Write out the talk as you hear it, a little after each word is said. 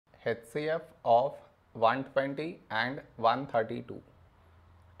HCF of 120 and 132.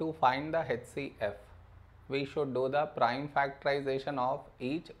 To find the HCF, we should do the prime factorization of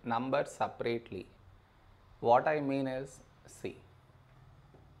each number separately. What I mean is, see,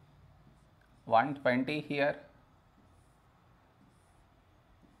 120 here,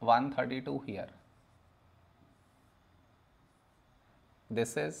 132 here.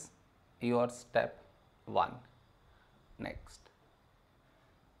 This is your step 1. Next,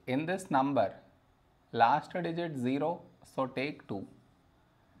 in this number, last digit 0, so take 2.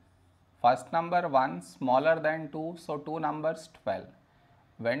 First number 1 smaller than 2, so 2 numbers 12.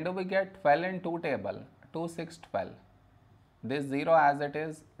 When do we get 12 in 2 table? 2, 6, 12. This 0 as it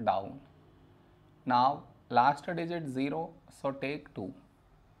is down. Now last digit 0, so take 2.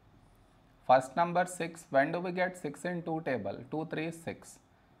 First number 6, when do we get 6 in 2 table? 2, 3, 6.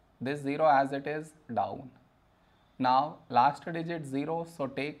 This 0 as it is down. Now last digit 0, so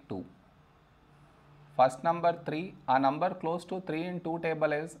take 2. First number 3, a number close to 3 in 2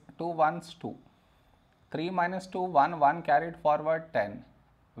 table is 2 ones 2. 3 minus 2, 1, 1 carried forward 10.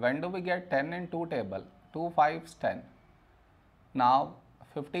 When do we get 10 in 2 table? 2 5s 10. Now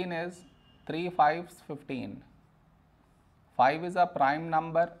 15 is 3 5s 15. 5 is a prime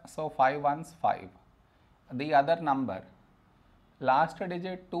number, so 5 ones 5. The other number, last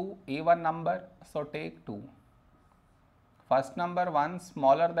digit 2 even number, so take 2. First number 1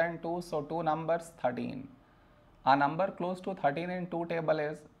 smaller than 2, so 2 numbers 13. A number close to 13 in 2 table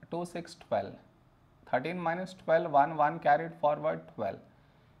is 2, 6, 12. 13 minus 12, 1, 1 carried forward 12.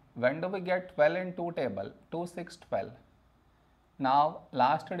 When do we get 12 in 2 table? 2, 6, 12. Now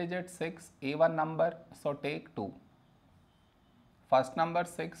last digit 6 even number, so take 2. First number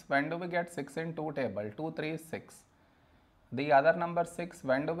 6, when do we get 6 in 2 table? 2, 3, 6. The other number 6,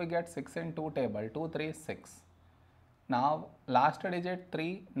 when do we get 6 in 2 table? 2, 3, 6. Now last digit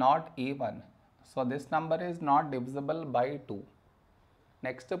 3 not even, so this number is not divisible by 2.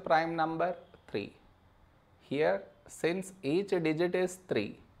 Next prime number 3. Here since each digit is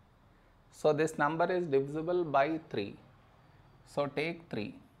 3, so this number is divisible by 3. So take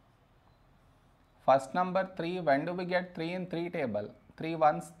 3. First number 3, when do we get 3 in 3 table? 3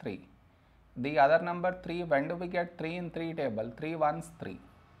 ones 3. The other number 3, when do we get 3 in 3 table? 3 ones 3.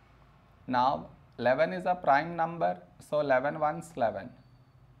 Now 11 is a prime number, so 11 ones 11.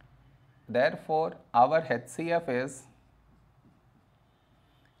 Therefore our HCF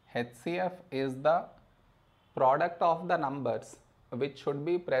is the product of the numbers which should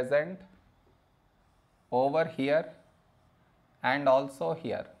be present over here and also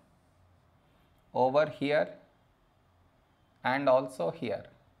here, over here and also here.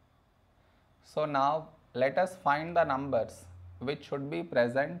 So now let us find the numbers which should be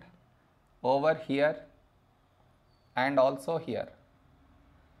present over here and also here.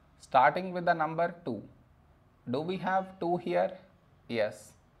 Starting with the number 2. Do we have 2 here?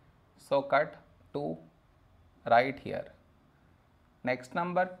 Yes. So cut 2 right here. Next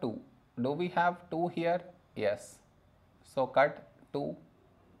number 2. Do we have 2 here? Yes. So cut 2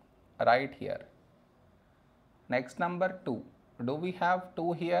 right here. Next number 2. Do we have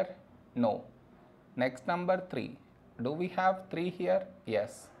 2 here? No. Next number 3. Do we have 3 here?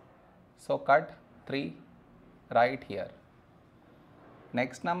 Yes. So cut 3 right here.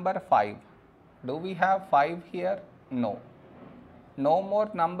 Next number 5. Do we have 5 here? No. No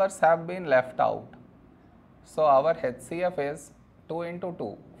more numbers have been left out. So our HCF is 2 into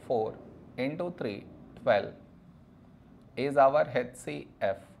 2, 4 into 3, 12 is our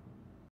HCF.